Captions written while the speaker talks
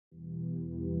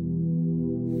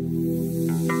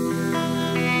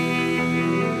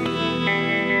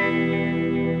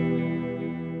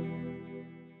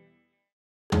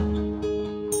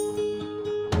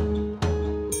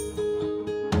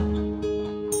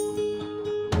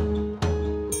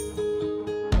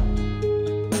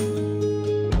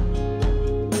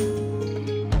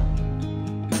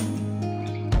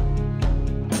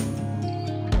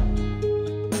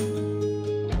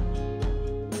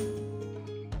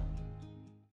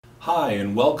Hi,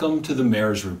 and welcome to the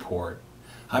Mayor's Report.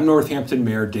 I'm Northampton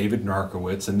Mayor David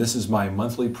Narkewicz, and this is my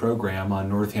monthly program on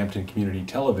Northampton Community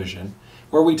Television,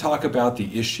 where we talk about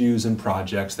the issues and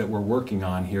projects that we're working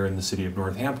on here in the city of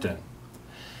Northampton.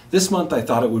 This month I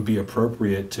thought it would be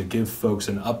appropriate to give folks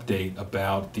an update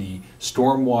about the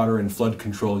stormwater and flood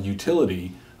control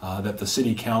utility that the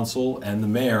City Council and the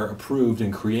Mayor approved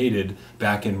and created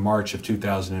back in March of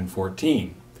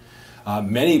 2014.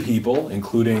 Many people,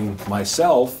 including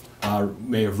myself,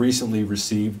 may have recently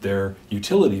received their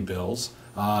utility bills,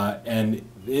 and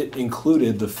it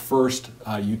included the first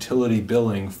utility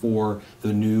billing for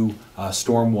the new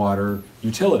stormwater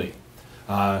utility.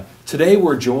 Today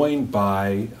we're joined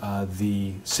by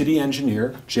the city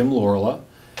engineer, Jim Laurila,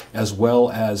 as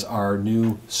well as our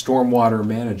new stormwater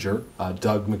manager,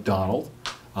 Doug McDonald.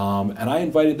 And I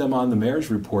invited them on the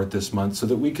Mayor's Report this month so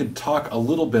that we could talk a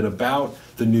little bit about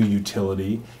the new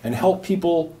utility and help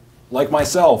people like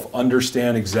myself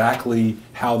understand exactly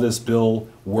how this bill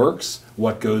works,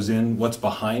 what goes in, what's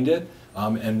behind it,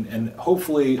 and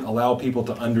hopefully allow people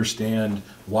to understand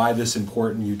why this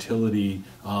important utility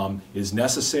is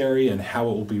necessary and how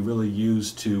it will be really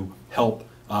used to help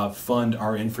fund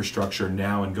our infrastructure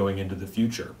now and going into the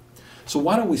future. So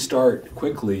why don't we start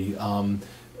quickly,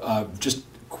 just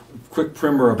quick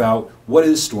primer about what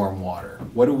is stormwater?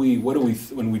 What do we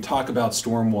when we talk about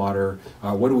stormwater,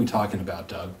 what are we talking about,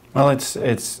 Doug? Well, it's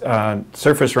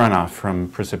surface runoff from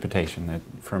precipitation,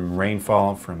 from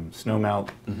rainfall, from snowmelt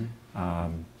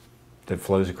that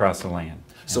flows across the land.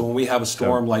 So when we have a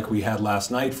storm like we had last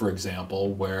night, for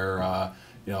example, where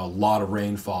you know, a lot of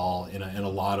rainfall in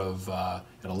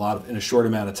a short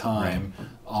amount of time, right.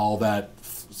 All that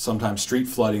sometimes street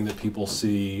flooding that people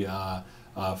see.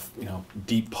 You know,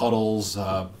 deep puddles,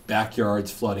 backyards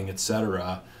flooding,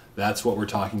 etc. That's what we're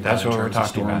talking about. That's what we're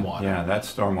talking about. Stormwater. Yeah,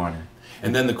 that's stormwater.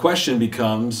 And then the question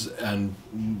becomes, and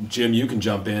Jim, you can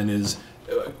jump in, is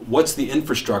what's the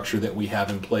infrastructure that we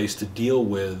have in place to deal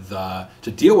with our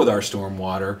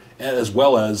stormwater, as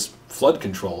well as flood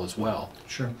control as well?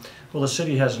 Sure. Well, the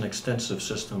city has an extensive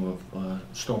system of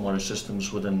stormwater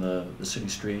systems within the city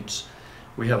streets.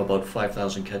 We have about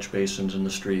 5,000 catch basins in the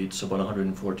streets, about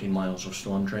 114 miles of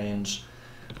storm drains,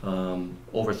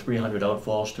 over 300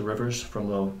 outfalls to rivers from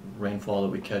the rainfall that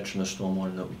we catch and the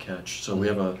stormwater that we catch. So we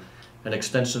have an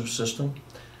extensive system.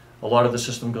 A lot of the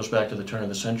system goes back to the turn of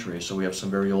the century, so we have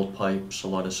some very old pipes, a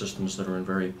lot of systems that are in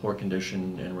very poor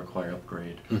condition and require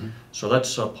upgrade. So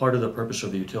that's part of the purpose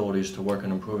of the utilities, to work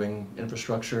on improving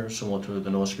infrastructure, similar to the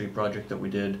North Street project that we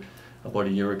did about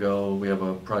a year ago. We have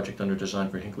a project under design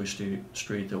for Hinckley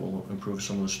Street that will improve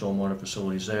some of the stormwater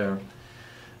facilities there.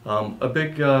 A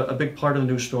big part of the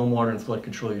new stormwater and flood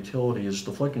control utility is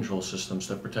the flood control systems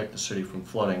that protect the city from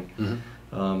flooding.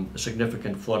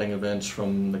 Significant flooding events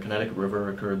from the Connecticut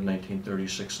River occurred in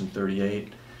 1936 and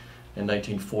 38. In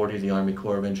 1940, the Army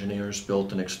Corps of Engineers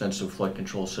built an extensive flood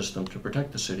control system to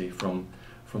protect the city from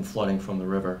flooding from the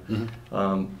river.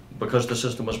 Because the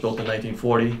system was built in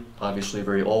 1940, obviously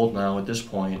very old now at this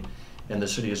point, and the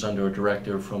city is under a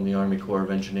directive from the Army Corps of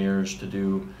Engineers to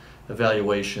do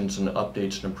evaluations and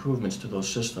updates and improvements to those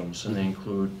systems, and they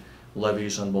include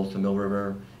levees on both the Mill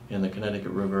River and the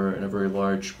Connecticut River, and a very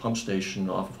large pump station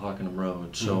off of Hockenham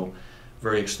Road. So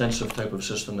very extensive type of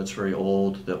system that's very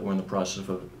old, that we're in the process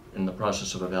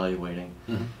of evaluating.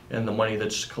 And the money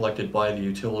that's collected by the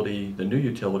utility, the new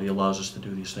utility, allows us to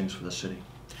do these things for the city.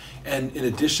 And in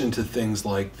addition to things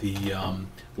like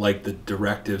the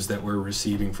directives that we're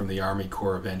receiving from the Army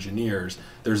Corps of Engineers,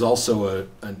 there's also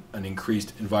an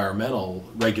increased environmental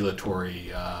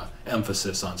regulatory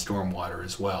emphasis on stormwater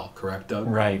as well. Correct, Doug?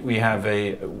 Right. We have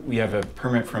a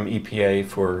permit from EPA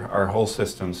for our whole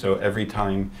system. So every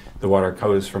time the water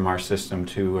goes from our system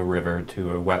to a river,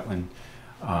 to a wetland,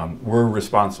 we're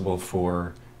responsible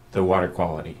for the water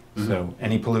quality. So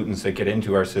any pollutants that get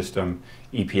into our system,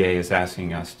 EPA is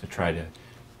asking us to try to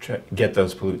get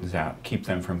those pollutants out, keep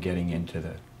them from getting into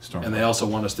the storm. And they also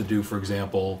want us to do, for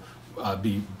example,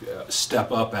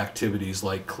 step up activities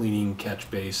like cleaning catch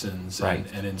basins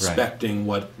and inspecting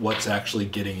what's actually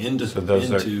getting into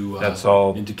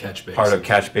into catch basins. Part of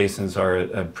catch basins are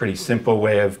a pretty simple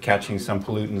way of catching some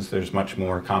pollutants. There's much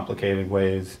more complicated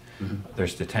ways.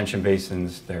 There's detention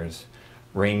basins, there's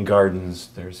rain gardens,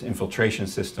 there's infiltration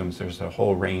systems, there's a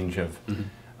whole range of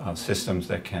systems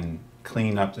that can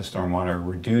clean up the stormwater,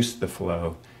 reduce the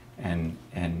flow, and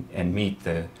meet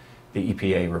the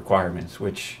EPA requirements,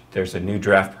 which there's a new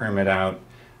draft permit out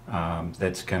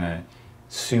that's going to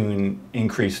soon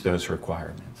increase those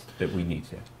requirements that we need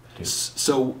to do.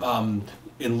 So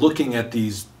in looking at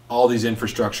all these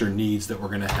infrastructure needs that we're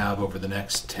going to have over the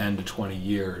next 10 to 20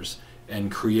 years, and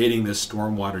creating this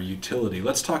stormwater utility.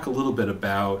 Let's talk a little bit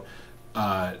about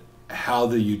how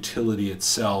the utility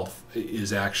itself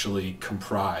is actually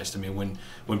comprised. I mean,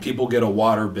 when people get a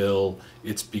water bill,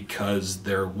 it's because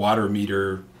their water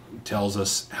meter tells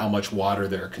us how much water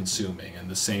they're consuming, and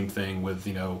the same thing with,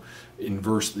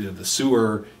 inversely, the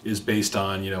sewer is based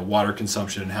on, water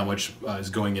consumption and how much is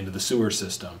going into the sewer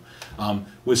system.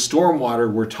 With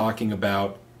stormwater, we're talking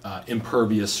about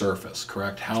impervious surface,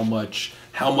 correct? How much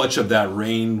of that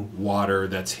rainwater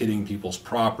that's hitting people's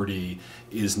property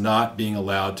is not being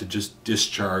allowed to just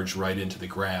discharge right into the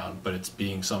ground, but it's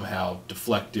being somehow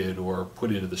deflected or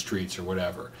put into the streets or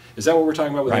whatever. Is that what we're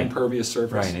talking about with impervious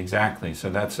surface? Right, exactly. So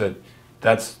that's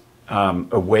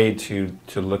a way to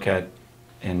look at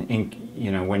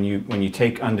when you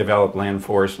take undeveloped land,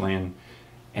 forest land,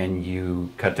 and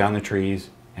you cut down the trees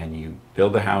and you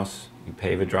build a house, you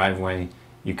pave a driveway,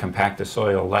 you compact the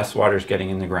soil, less water is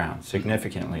getting in the ground,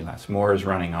 significantly less. More is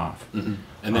running off. Mm-hmm.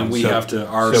 And then we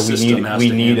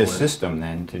need a system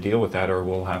then to deal with that, or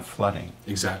we'll have flooding.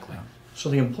 Exactly. So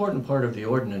the important part of the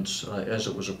ordinance, as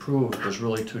it was approved, was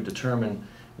really to determine,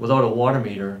 without a water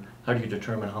meter, how do you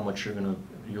determine how much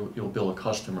you'll bill a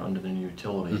customer under the new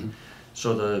utility? Mm-hmm.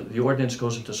 So the ordinance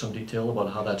goes into some detail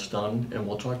about how that's done, and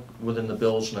we'll talk within the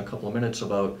bills in a couple of minutes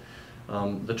about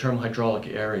the term hydraulic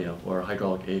area or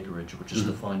hydraulic acreage, which is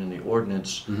defined in the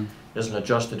ordinance as an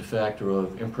adjusted factor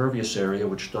of impervious area,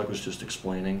 which Doug was just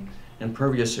explaining,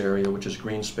 impervious area, which is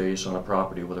green space on a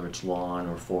property, whether it's lawn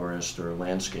or forest or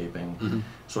landscaping.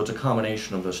 So it's a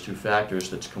combination of those two factors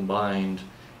that's combined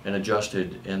and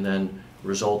adjusted, and then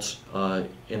results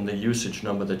in the usage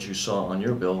number that you saw on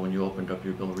your bill when you opened up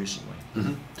your bill recently.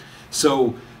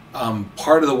 So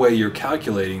part of the way you're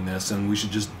calculating this, and we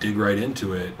should just dig right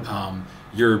into it,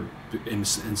 you're in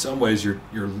some ways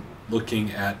you're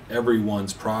looking at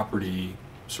everyone's property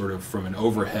sort of from an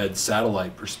overhead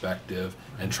satellite perspective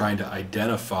and trying to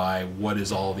identify what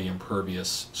is all the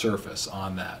impervious surface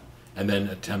on that, and then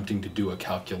attempting to do a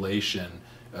calculation,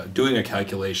 doing a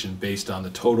calculation based on the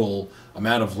total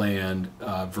amount of land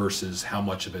versus how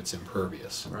much of it's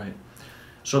impervious. Right.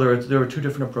 So there are two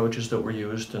different approaches that were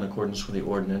used in accordance with the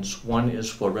ordinance. One is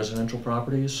for residential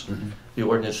properties. The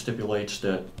ordinance stipulates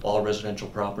that all residential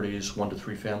properties, 1 to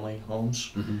 3 family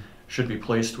homes, should be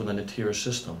placed within a tier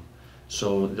system.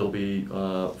 So there'll be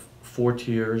 4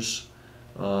 tiers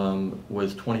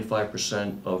with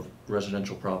 25% of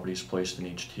residential properties placed in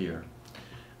each tier.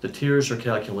 The tiers are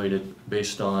calculated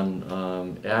based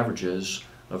on averages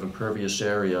of impervious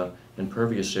area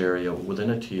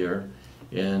within a tier,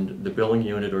 and the billing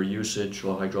unit or usage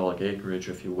or hydraulic acreage,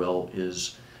 if you will,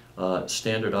 is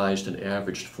standardized and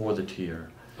averaged for the tier.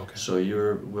 Okay. So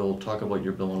we'll talk about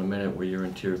your bill in a minute, where you're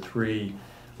in tier 3,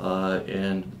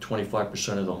 and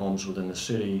 25% of the homes within the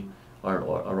city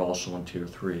are also in tier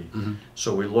 3.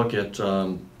 So we look at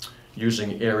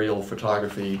using aerial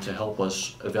photography to help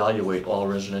us evaluate all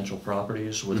residential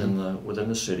properties within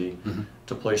the city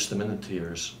to place them in the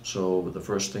tiers. So the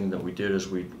first thing that we did is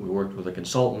we worked with a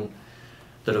consultant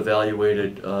that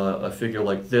evaluated a figure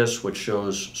like this, which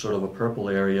shows sort of a purple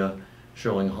area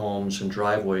showing homes and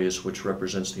driveways, which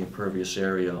represents the impervious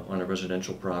area on a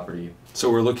residential property.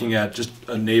 So we're looking at just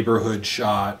a neighborhood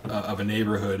shot of a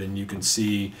neighborhood, and you can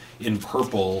see in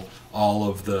purple all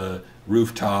of the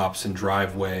rooftops and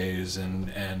driveways and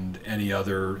any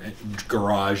other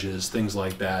garages, things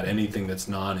like that, anything that's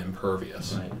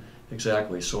non-impervious. Right,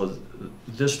 exactly. So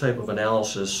this type of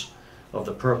analysis of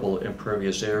the purple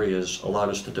impervious areas allowed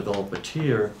us to develop a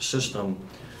tier system,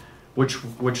 which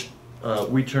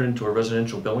we turn into a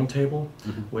residential billing table,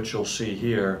 which you'll see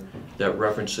here, that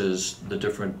references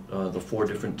the 4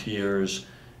 different tiers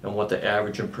and what the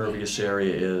average impervious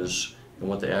area is, and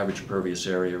what the average impervious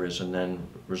area is, and then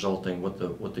resulting what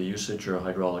the usage or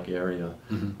hydraulic area,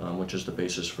 which is the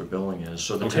basis for billing, is.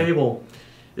 So the table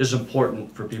is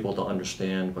important for people to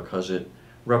understand because it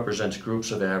represents groups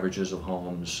of averages of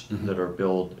homes that are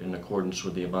built in accordance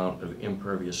with the amount of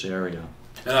impervious area.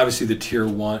 And obviously the tier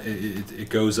 1, it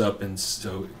goes up, and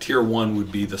so tier 1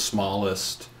 would be the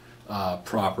smallest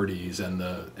properties and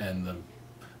the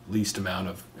least amount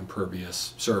of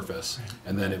impervious surface,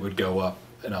 and then it would go up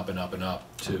and up and up and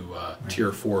up to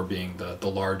tier 4 being the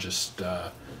largest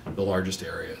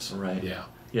areas. Right. Yeah.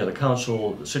 Yeah.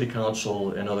 The city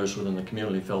council, and others within the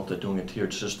community felt that doing a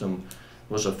tiered system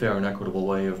was a fair and equitable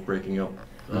way of breaking up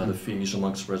the fees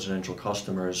amongst residential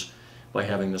customers by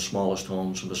having the smallest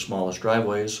homes with the smallest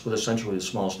driveways, with essentially the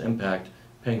smallest impact,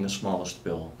 paying the smallest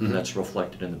bill, and that's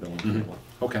reflected in the billing table.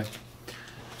 Okay.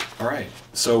 All right.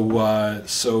 So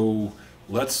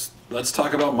let's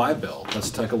talk about my bill. Let's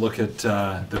take a look at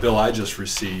the bill I just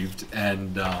received,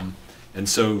 and And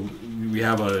so we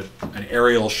have an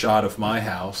aerial shot of my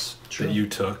house Sure. that you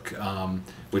took,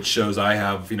 which shows I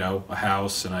have, a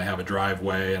house, and I have a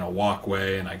driveway and a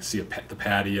walkway, and I can see the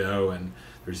patio, and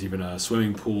there's even a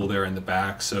swimming pool there in the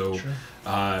back. So Sure.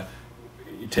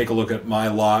 you take a look at my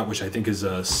lot, which I think is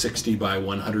a 60 by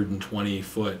 120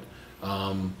 foot,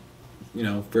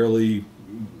 fairly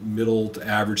middle to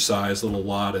average size little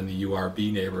lot in the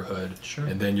URB neighborhood. Sure.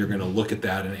 And then you're going to look at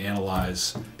that and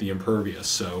analyze the impervious.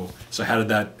 So how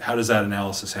does that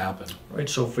analysis happen? Right,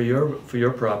 so for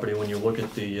your property, when you look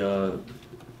at the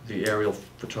aerial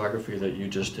photography that you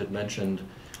just had mentioned,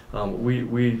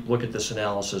 we look at this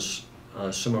analysis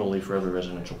similarly for every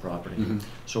residential property. Mm-hmm.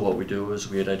 So what we do is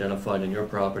we had identified in your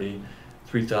property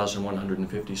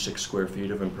 3,156 square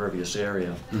feet of impervious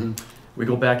area. Mm-hmm. We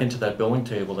go back into that billing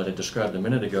table that I described a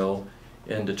minute ago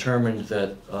and determined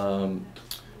that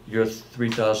your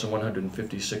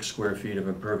 3,156 square feet of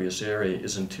impervious area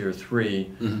is in Tier 3,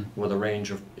 Mm-hmm. where the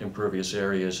range of impervious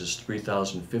areas is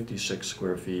 3,056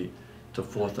 square feet to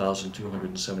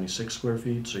 4,276 square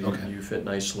feet. So Okay. you fit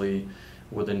nicely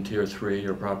within Tier 3,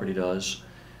 your property does.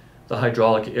 The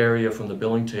hydraulic area from the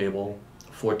billing table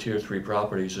for Tier 3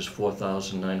 properties is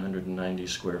 4,990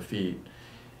 square feet.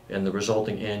 And the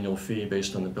resulting annual fee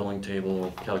based on the billing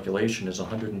table calculation is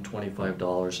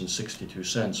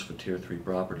 $125.62 for Tier 3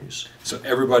 properties. So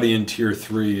everybody in Tier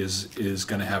 3 is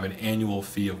going to have an annual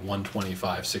fee of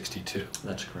 $125.62.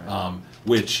 That's correct.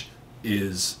 Which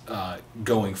is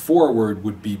going forward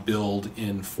would be billed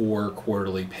in 4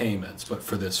 quarterly payments. But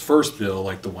for this first bill,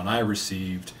 like the one I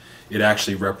received, it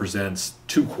actually represents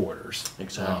 2 quarters.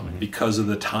 Exactly. Because of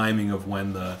the timing of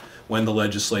when the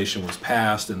legislation was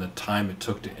passed and the time it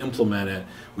took to implement it,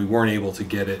 we weren't able to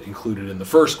get it included in the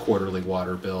first quarterly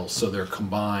water bill, so they're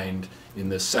combined in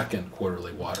this second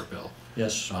quarterly water bill.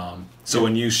 Yes. So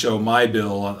when you show my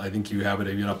bill, I think you have it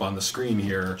even up on the screen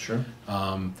here. Sure.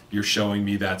 You're showing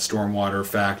me that stormwater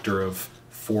factor of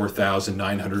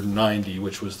 4,990,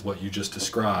 which was what you just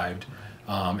described,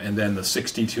 and then the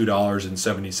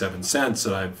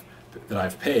 $62.77 that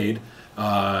I've paid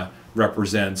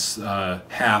represents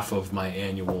half of my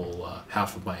annual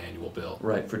bill.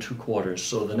 Right, for 2 quarters.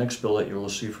 So the next bill that you'll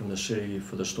receive from the city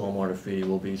for the stormwater fee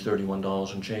will be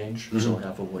 $31 and change, so Mhm.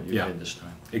 half of what you Yeah. paid this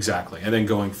time. Exactly, and then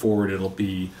going forward, it'll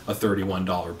be a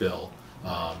 $31 bill.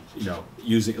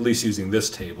 Using this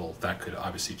table, that could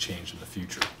obviously change in the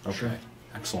future. Okay, Sure.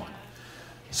 excellent.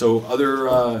 So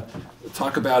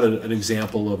talk about an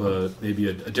example of maybe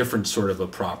a different sort of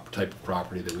type of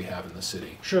property that we have in the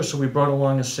city. Sure, so we brought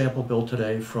along a sample bill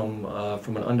today from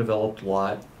an undeveloped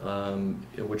lot,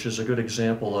 which is a good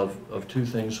example of 2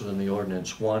 things within the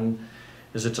ordinance. One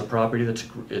is it's a property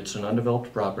it's an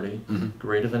undeveloped property, Mhm.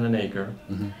 greater than an acre.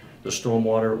 Mm-hmm. The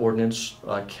stormwater ordinance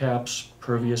caps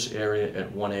pervious area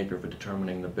at 1 acre for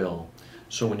determining the bill.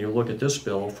 So when you look at this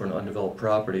bill for an undeveloped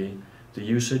property, the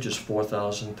usage is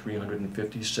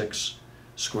 4,356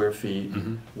 square feet,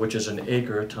 Mm-hmm. which is an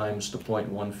acre times the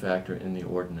 0.1 factor in the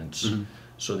ordinance. Mhm.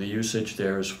 So the usage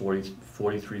there is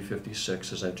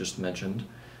 4356, as I just mentioned.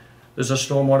 There's a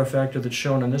stormwater factor that's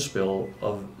shown in this bill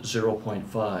of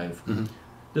 0.5. Mhm.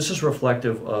 This is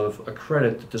reflective of a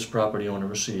credit that this property owner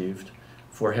received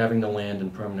for having the land in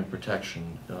permanent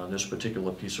protection. This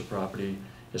particular piece of property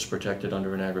is protected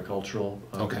under an agricultural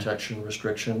Okay. protection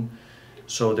restriction.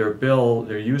 So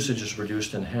their usage is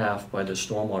reduced in half by the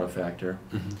stormwater factor.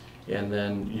 Mhm. And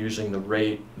then using the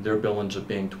rate, their bill ends up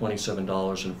being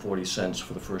 $27.40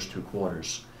 for the first 2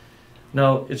 quarters.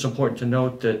 Now, it's important to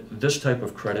note that this type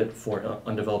of credit for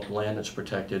undeveloped land that's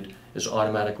protected is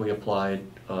automatically applied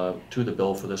to the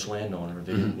bill for this landowner.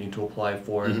 They didn't need to apply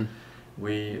for it. Mhm.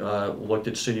 We looked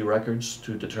at city records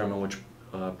to determine which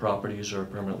properties are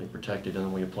permanently protected, and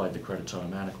then we applied the credits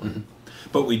automatically. Mhm.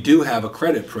 But we do have a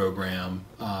credit program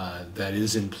that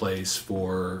is in place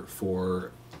for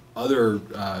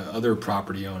other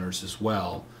property owners as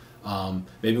well.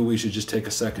 Maybe we should just take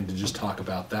a second to just talk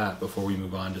about that before we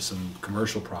move on to some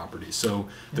commercial properties. So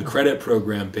the credit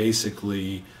program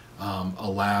basically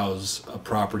allows a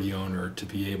property owner to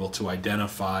be able to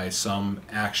identify some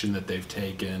action that they've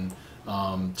taken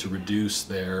to reduce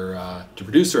their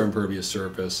impervious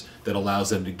surface that allows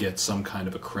them to get some kind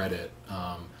of a credit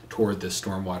toward this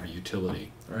stormwater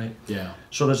utility. Right. Yeah.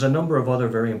 So there's a number of other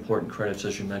very important credits,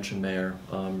 as you mentioned, Mayor,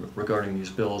 regarding these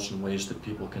bills and ways that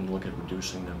people can look at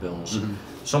reducing their bills. Mhm.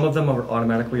 Some of them are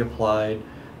automatically applied.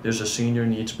 There's a senior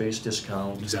needs-based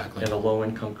discount Exactly. and a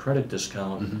low-income credit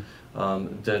discount. Mhm.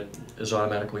 that is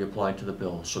automatically applied to the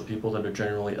bill. So people that are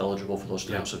generally eligible for those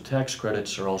types of tax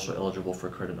credits are also eligible for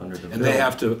credit under the bill. And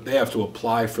they have to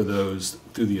apply for those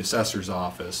through the assessor's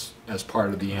office as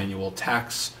part of the annual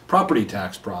property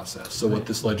tax process. So what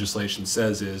this legislation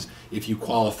says is, if you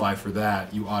qualify for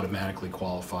that, you automatically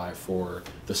qualify for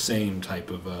the same type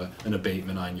of an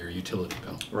abatement on your utility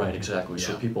bill. Right, exactly.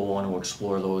 So people want to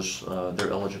explore those,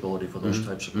 their eligibility for those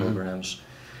types of programs.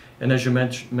 And as you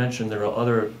mentioned, there are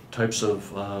other types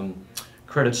of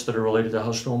credits that are related to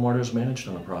how stormwater is managed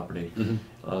on a property.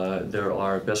 There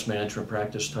are best management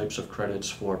practice types of credits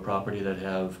for property that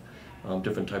have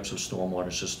different types of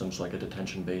stormwater systems, like a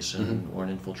detention basin or an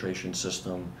infiltration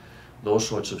system. Those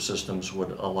sorts of systems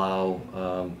would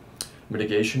allow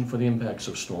mitigation for the impacts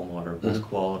of stormwater, both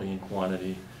quality and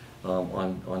quantity,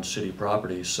 on city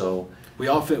properties. So we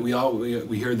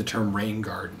hear the term rain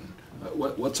garden.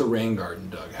 What's a rain garden,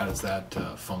 Doug? How does that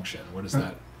function? What is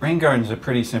that? Rain garden's a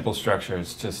pretty simple structure.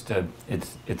 It's just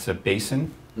it's a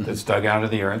basin that's dug out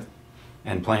of the earth,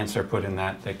 and plants are put in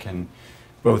that can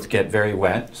both get very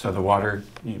wet, so the water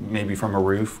maybe from a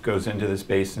roof goes into this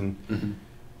basin.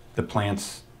 The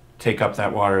plants take up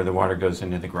that water. The water goes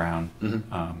into the ground,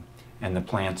 and the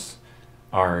plants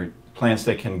are plants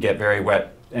that can get very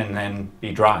wet and then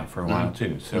be dry for a while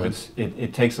too. So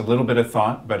it takes a little bit of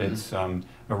thought, but it's a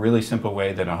really simple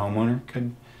way that a homeowner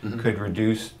could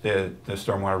reduce the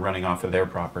stormwater running off of their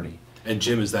property. And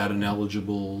Jim, is that an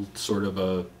eligible sort of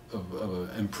a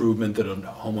improvement that a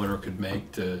homeowner could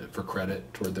make for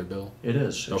credit toward their bill? It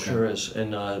is, it sure is.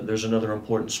 And there's another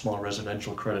important small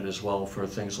residential credit as well for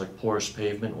things like porous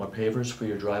pavement or pavers for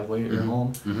your driveway or your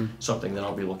home. Something that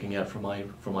I'll be looking at for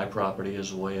my property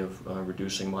as a way of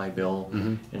reducing my bill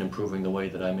and improving the way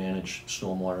that I manage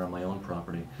stormwater on my own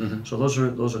property. So those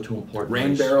are two important Rain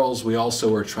ways. barrels, we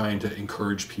also are trying to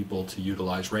encourage people to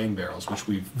utilize rain barrels, which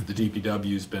the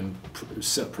DPW's been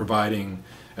providing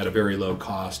at a very low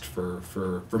cost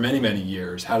for many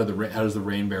years. How does the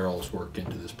rain barrels work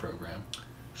into this program?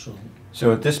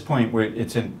 So at this point,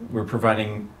 we're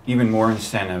providing even more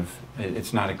incentive.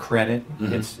 It's not a credit.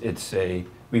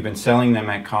 We've been selling them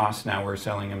at cost. Now we're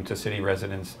selling them to city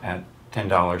residents at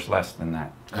 $10 less than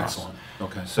that cost. Excellent.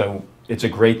 Okay. So it's a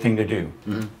great thing to do.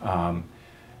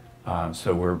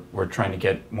 So we're trying to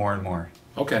get more and more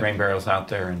rain barrels out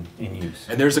there and in use.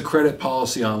 And there's a credit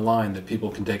policy online that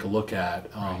people can take a look at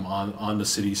on the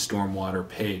city's stormwater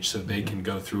page, so they can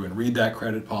go through and read that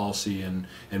credit policy and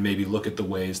maybe look at the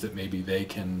ways that maybe they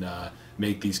can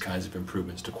make these kinds of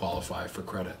improvements to qualify for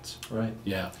credits. Right.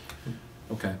 Yeah.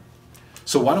 Okay.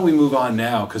 So why don't we move on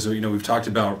now, because we've talked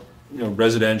about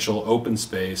residential open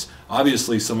space.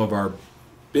 Obviously, some of our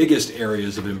biggest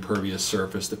areas of impervious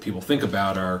surface that people think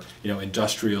about are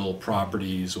industrial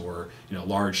properties or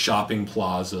large shopping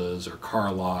plazas or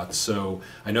car lots. So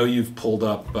I know you've pulled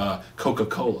up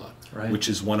Coca-Cola, which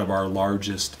is one of our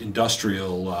largest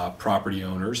industrial property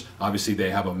owners. Obviously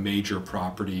they have a major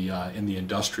property in the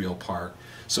industrial park.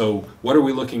 So what are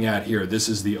we looking at here? This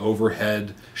is the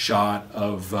overhead shot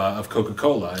of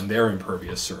Coca-Cola and their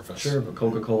impervious surface. Sure, but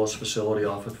Coca-Cola's facility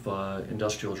off of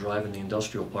Industrial Drive in the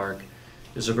industrial park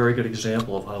is a very good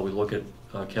example of how we look at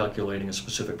calculating a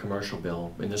specific commercial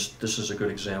bill. And this is a good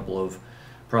example of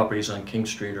properties on King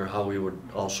Street, or how we would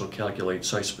also calculate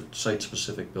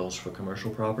site-specific bills for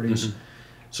commercial properties.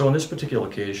 So in this particular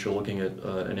case, you're looking at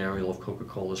an aerial of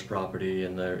Coca-Cola's property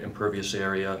and their impervious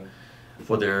area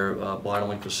for their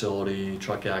bottling facility,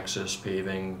 truck access,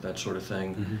 paving, that sort of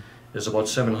thing. Is about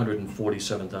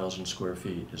 747,000 square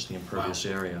feet is the impervious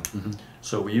area.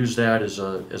 So we use that as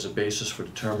a basis for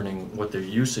determining what their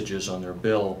usage is on their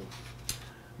bill.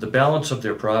 The balance of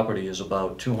their property is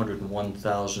about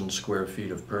 201,000 square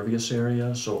feet of pervious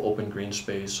area, so open green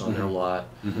space on their lot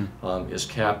is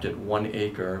capped at 1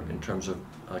 acre in terms of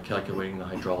calculating the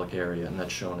hydraulic area, and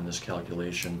that's shown in this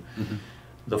calculation.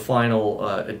 The final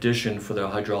addition for the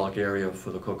hydraulic area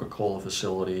for the Coca-Cola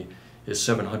facility is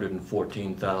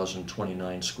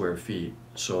 714,029 square feet.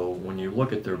 So when you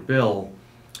look at their bill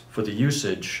for the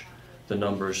usage, the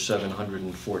number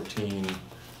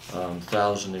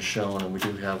 714,000 is shown, and we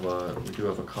do have a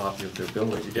copy of their bill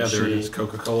that you can see. Yeah, there it is,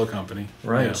 Coca-Cola Company.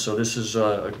 Right. So this is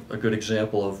a good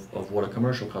example of what a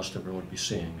commercial customer would be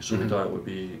seeing. So we thought it would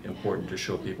be important to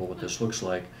show people what this looks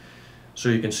like. So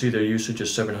you can see their usage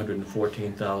is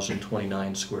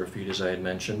 714,029 square feet, as I had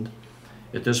mentioned.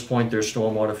 At this point, their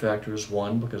stormwater factor is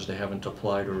 1 because they haven't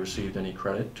applied or received any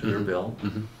credit to their bill.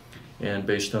 And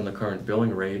based on the current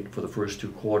billing rate for the first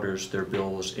 2 quarters, their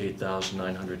bill was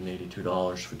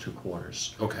 $8,982 for 2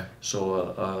 quarters. Okay.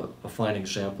 So a fine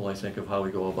example, I think, of how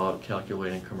we go about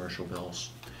calculating commercial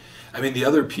bills. I mean, the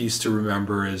other piece to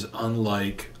remember is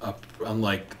unlike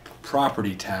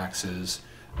property taxes,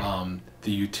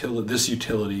 this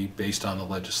utility, based on the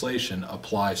legislation,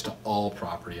 applies to all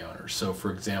property owners. So,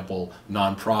 for example,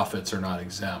 nonprofits are not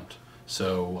exempt.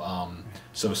 So,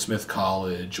 so Smith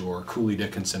College or Cooley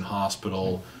Dickinson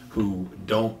Hospital, who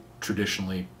don't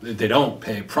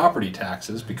pay property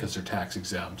taxes because they're tax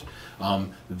exempt,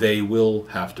 they will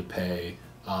have to pay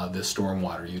this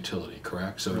stormwater utility,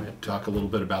 correct? So right. Talk a little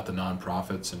bit about the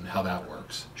nonprofits and how that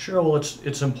works. Sure. Well,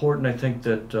 it's important, I think,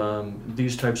 that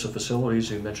these types of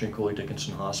facilities, you mentioned Cooley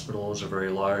Dickinson Hospital is a very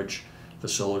large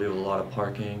facility with a lot of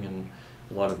parking and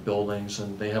a lot of buildings,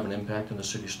 and they have an impact on the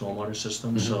city stormwater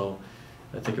system. Mm-hmm. So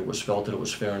I think it was felt that it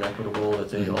was fair and equitable that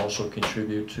they mm-hmm. also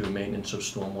contribute to maintenance of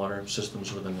stormwater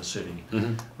systems within the city.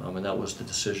 Mm-hmm. And that was the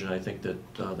decision, I think,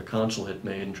 that the council had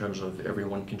made in terms of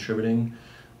everyone contributing,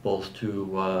 both to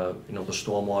the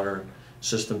stormwater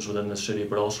systems within the city,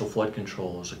 but also flood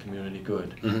control as a community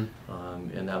good.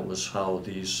 Mm-hmm. And that was how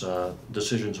these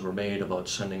decisions were made about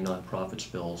sending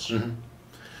nonprofits bills. Mm-hmm.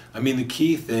 I mean, the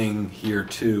key thing here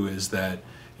too is that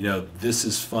this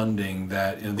is funding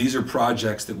that these are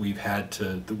projects that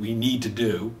that we need to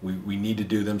do. We need to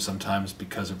do them sometimes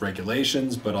because of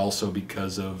regulations, but also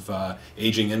because of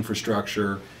aging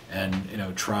infrastructure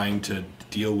and trying to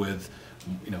deal with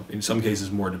in some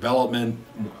cases more development,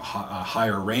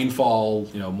 higher rainfall,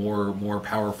 more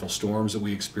powerful storms that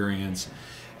we experience.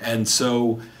 And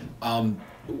so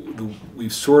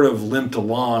we've sort of limped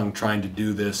along trying to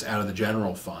do this out of the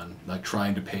general fund, like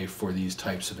trying to pay for these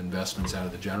types of investments out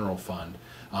of the general fund.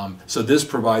 So this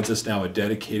provides us now a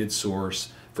dedicated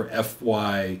source for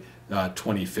FY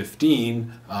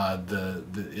 2015.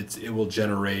 It will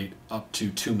generate up to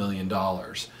 $2 million.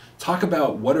 Talk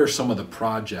about what are some of the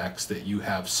projects that you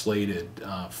have slated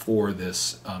for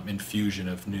this infusion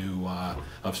of new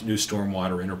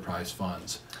stormwater enterprise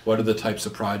funds. What are the types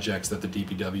of projects that the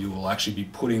DPW will actually be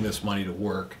putting this money to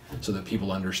work so that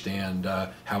people understand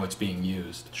how it's being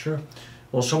used? Sure.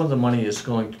 Well, some of the money is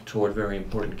going toward very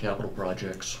important capital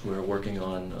projects. We're working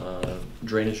on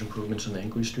drainage improvements in the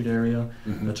Hinkley Street area.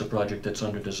 Mm-hmm. That's a project that's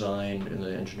under design in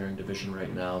the engineering division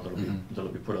right now that'll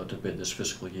be put out to bid this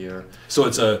fiscal year. So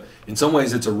in some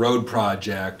ways it's a road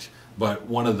project, but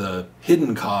one of the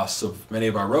hidden costs of many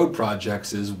of our road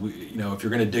projects is if you're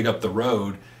going to dig up the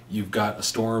road, you've got a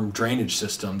storm drainage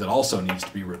system that also needs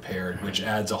to be repaired, which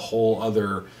adds a whole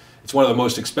other. It's one of the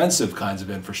most expensive kinds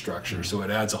of infrastructure, so it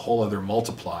adds a whole other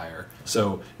multiplier.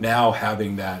 So now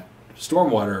having that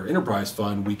stormwater enterprise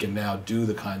fund, we can now do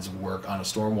the kinds of work on a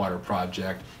stormwater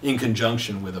project in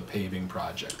conjunction with a paving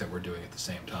project that we're doing at the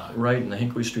same time. Right, and the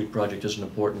Hinkley Street project is an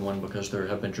important one because there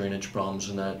have been drainage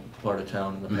problems in that part of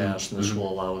town in the past, and this will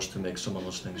allow us to make some of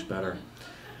those things better.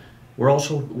 We're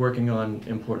also working on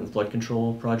important flood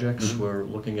control projects. Mm-hmm. We're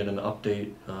looking at an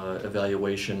update,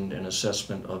 evaluation, and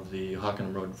assessment of the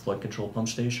Hockenham Road flood control pump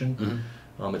station.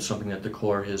 Mm-hmm. It's something that the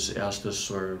Corps has asked us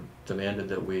or demanded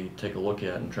that we take a look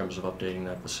at in terms of updating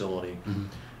that facility. Mm-hmm.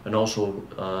 And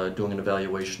also doing an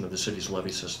evaluation of the city's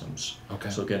levee systems. Okay.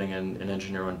 So getting an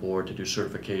engineer on board to do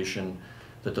certification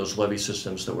that those levee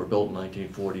systems that were built in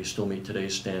 1940 still meet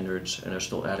today's standards and are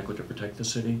still adequate to protect the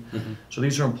city. Mm-hmm. So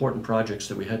these are important projects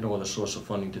that we had no other source of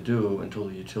funding to do until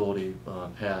the utility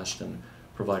passed and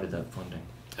provided that funding.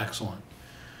 Excellent.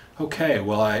 Okay,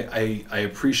 well, I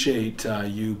appreciate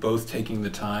you both taking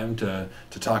the time to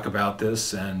talk about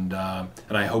this, and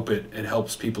I hope it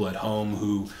helps people at home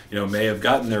who may have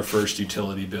gotten their first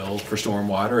utility bill for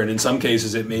stormwater, and in some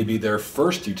cases it may be their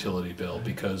first utility bill,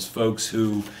 because folks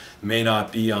who may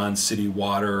not be on city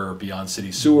water or be on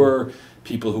city sewer,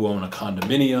 people who own a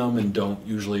condominium and don't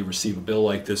usually receive a bill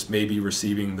like this may be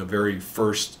receiving the very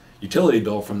first utility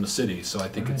bill from the city. So I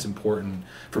think it's important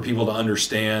for people to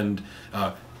understand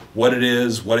what it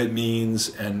is, what it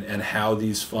means, and how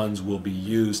these funds will be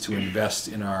used to invest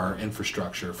in our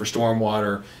infrastructure for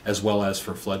stormwater as well as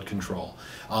for flood control.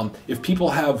 If people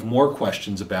have more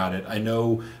questions about it, I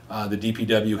know the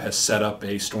DPW has set up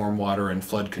a stormwater and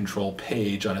flood control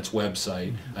page on its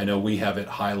website. I know we have it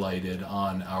highlighted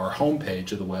on our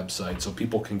homepage of the website, so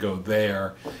people can go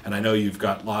there, and I know you've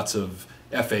got lots of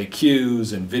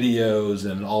FAQs and videos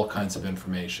and all kinds of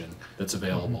information that's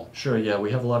available. Mm-hmm. Sure, yeah, we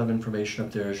have a lot of information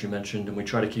up there, as you mentioned, and we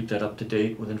try to keep that up to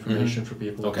date with information for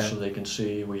people so they can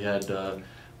see. We had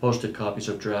posted copies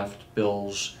of draft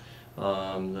bills,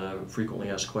 the frequently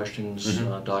asked questions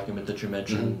document that you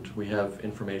mentioned. We have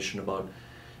information about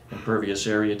impervious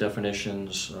area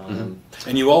definitions.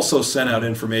 And you also sent out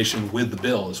information with the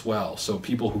bill as well. So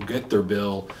people who get their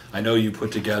bill, I know you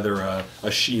put together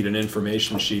a sheet, an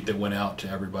information sheet that went out to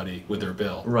everybody with their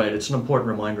bill. Right, it's an important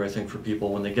reminder, I think, for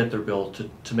people when they get their bill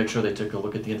to make sure they take a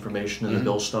look at the information in the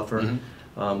bill stuffer.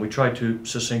 We try to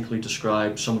succinctly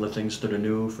describe some of the things that are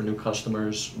new for new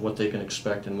customers, what they can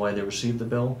expect and why they received the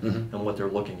bill, and what they're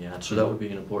looking at. So that would be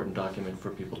an important document for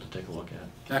people to take a look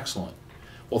at. Excellent.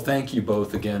 Well, thank you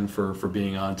both again for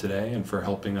being on today and for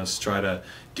helping us try to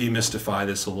demystify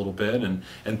this a little bit. And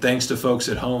thanks to folks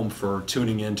at home for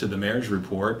tuning in to the Mayor's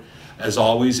Report. As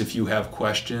always, if you have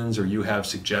questions or you have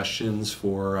suggestions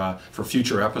for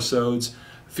future episodes,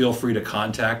 feel free to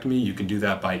contact me. You can do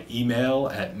that by email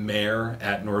at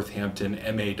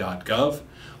mayor@northamptonma.gov,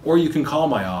 or you can call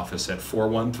my office at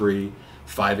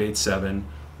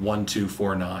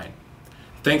 413-587-1249.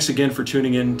 Thanks again for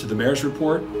tuning in to the Mayor's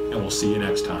Report, and we'll see you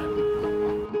next time.